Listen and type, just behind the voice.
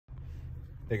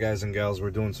Hey guys and gals,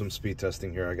 we're doing some speed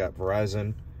testing here. I got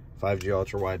Verizon 5G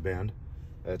Ultra Wideband.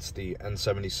 That's the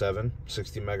N77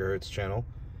 60 megahertz channel.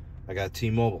 I got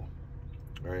T-Mobile.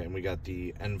 All right, and we got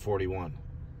the N41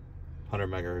 100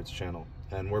 megahertz channel.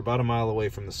 And we're about a mile away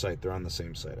from the site. They're on the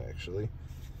same site actually.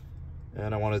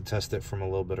 And I wanted to test it from a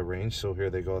little bit of range, so here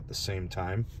they go at the same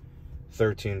time.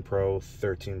 13 Pro,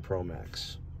 13 Pro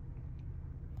Max.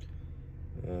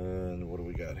 And what do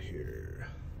we got here?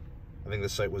 I think the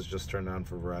site was just turned on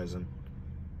for Verizon.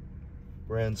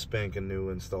 Brand spanking new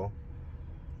install.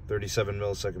 37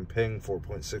 millisecond ping,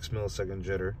 4.6 millisecond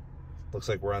jitter. Looks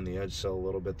like we're on the edge cell a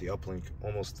little bit. The uplink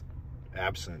almost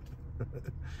absent.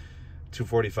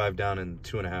 245 down and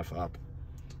 2.5 up.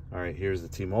 All right, here's the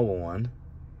T-Mobile one.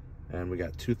 And we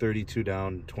got 232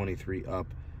 down, 23 up,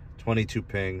 22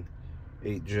 ping,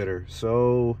 8 jitter.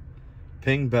 So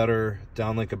ping better,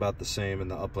 downlink about the same, and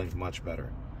the uplink much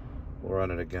better. We'll run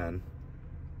it again.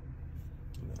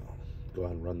 Go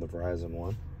ahead and run the Verizon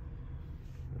one.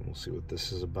 And we'll see what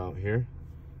this is about here.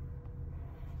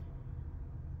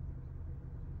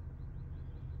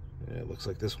 Yeah, it looks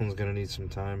like this one's gonna need some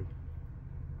time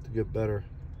to get better.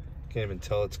 Can't even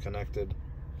tell it's connected.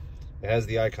 It has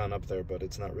the icon up there, but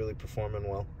it's not really performing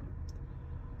well.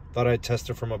 Thought I'd test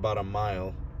it from about a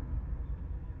mile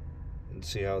and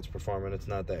see how it's performing. It's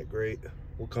not that great.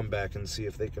 We'll come back and see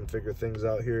if they can figure things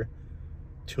out here,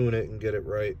 tune it and get it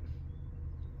right.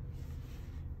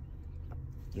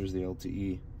 There's the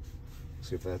LTE.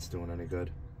 See if that's doing any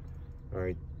good. All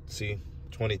right, see,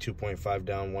 22.5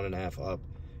 down, 1.5 up.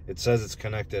 It says it's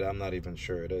connected. I'm not even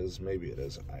sure it is. Maybe it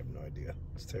is. I have no idea.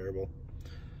 It's terrible.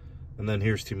 And then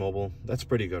here's T-Mobile. That's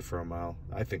pretty good for a mile.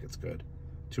 I think it's good.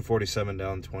 247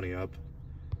 down, 20 up.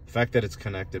 The fact that it's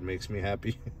connected makes me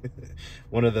happy.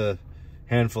 One of the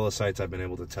handful of sites I've been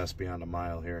able to test beyond a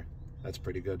mile here. That's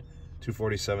pretty good.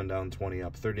 247 down, 20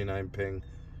 up. 39 ping,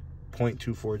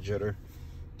 0.24 jitter.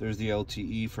 There's the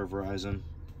LTE for Verizon.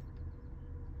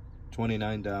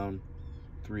 29 down,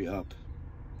 3 up.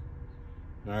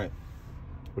 All right,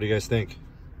 what do you guys think?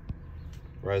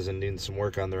 Verizon needs some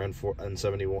work on their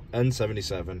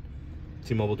N77.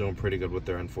 T-Mobile doing pretty good with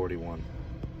their N41.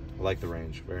 I like the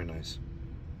range, very nice.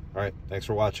 All right, thanks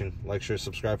for watching. Like, share,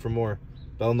 subscribe for more.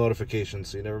 Bell notifications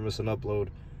so you never miss an upload.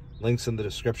 Links in the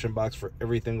description box for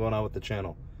everything going on with the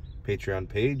channel. Patreon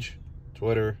page,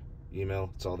 Twitter,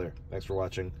 email, it's all there. Thanks for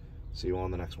watching. See you all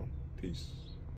in the next one. Peace.